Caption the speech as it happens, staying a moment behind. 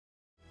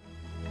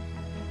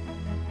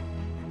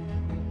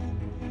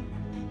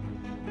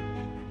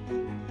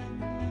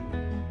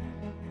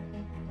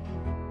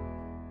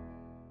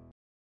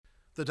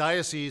The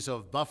Diocese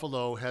of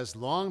Buffalo has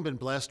long been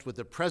blessed with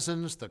the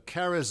presence, the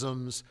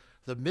charisms,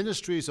 the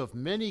ministries of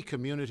many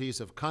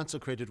communities of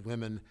consecrated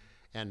women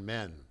and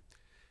men.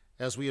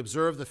 As we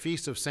observe the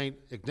feast of St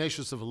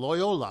Ignatius of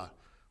Loyola,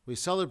 we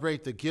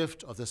celebrate the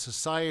gift of the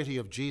Society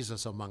of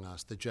Jesus among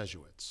us, the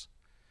Jesuits.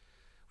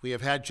 We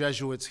have had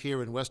Jesuits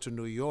here in Western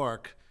New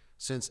York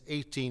since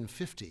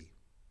 1850.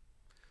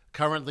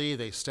 Currently,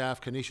 they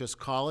staff Canisius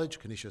College,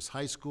 Canisius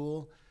High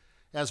School,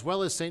 as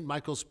well as St.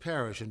 Michael's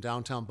Parish in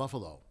downtown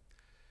Buffalo.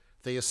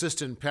 They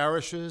assist in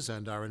parishes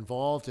and are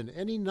involved in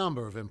any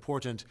number of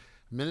important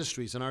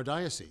ministries in our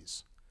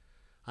diocese.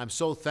 I'm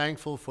so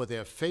thankful for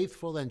their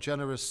faithful and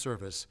generous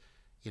service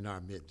in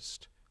our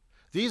midst.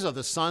 These are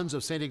the sons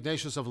of St.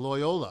 Ignatius of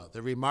Loyola,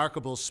 the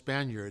remarkable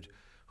Spaniard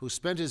who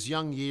spent his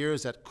young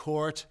years at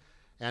court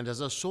and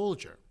as a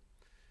soldier.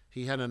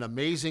 He had an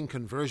amazing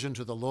conversion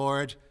to the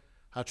Lord,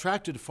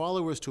 attracted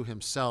followers to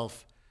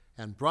himself,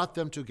 and brought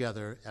them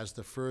together as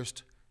the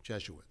first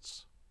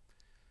Jesuits.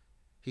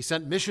 He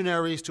sent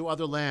missionaries to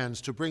other lands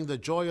to bring the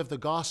joy of the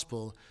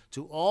gospel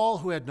to all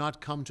who had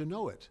not come to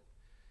know it.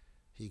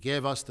 He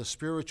gave us the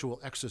spiritual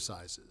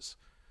exercises,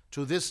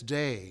 to this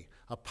day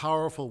a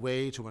powerful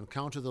way to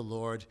encounter the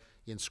Lord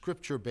in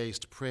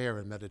scripture-based prayer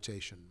and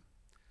meditation.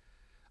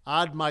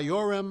 Ad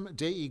maiorem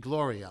Dei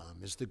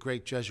gloriam is the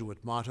great Jesuit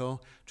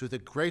motto, to the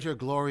greater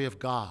glory of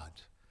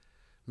God.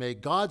 May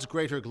God's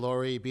greater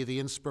glory be the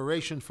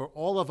inspiration for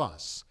all of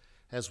us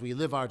as we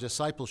live our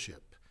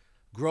discipleship,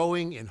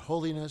 growing in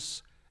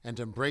holiness and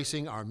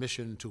embracing our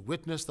mission to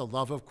witness the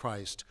love of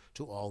Christ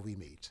to all we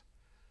meet.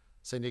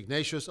 St.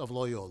 Ignatius of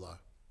Loyola,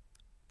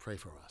 pray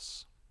for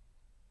us.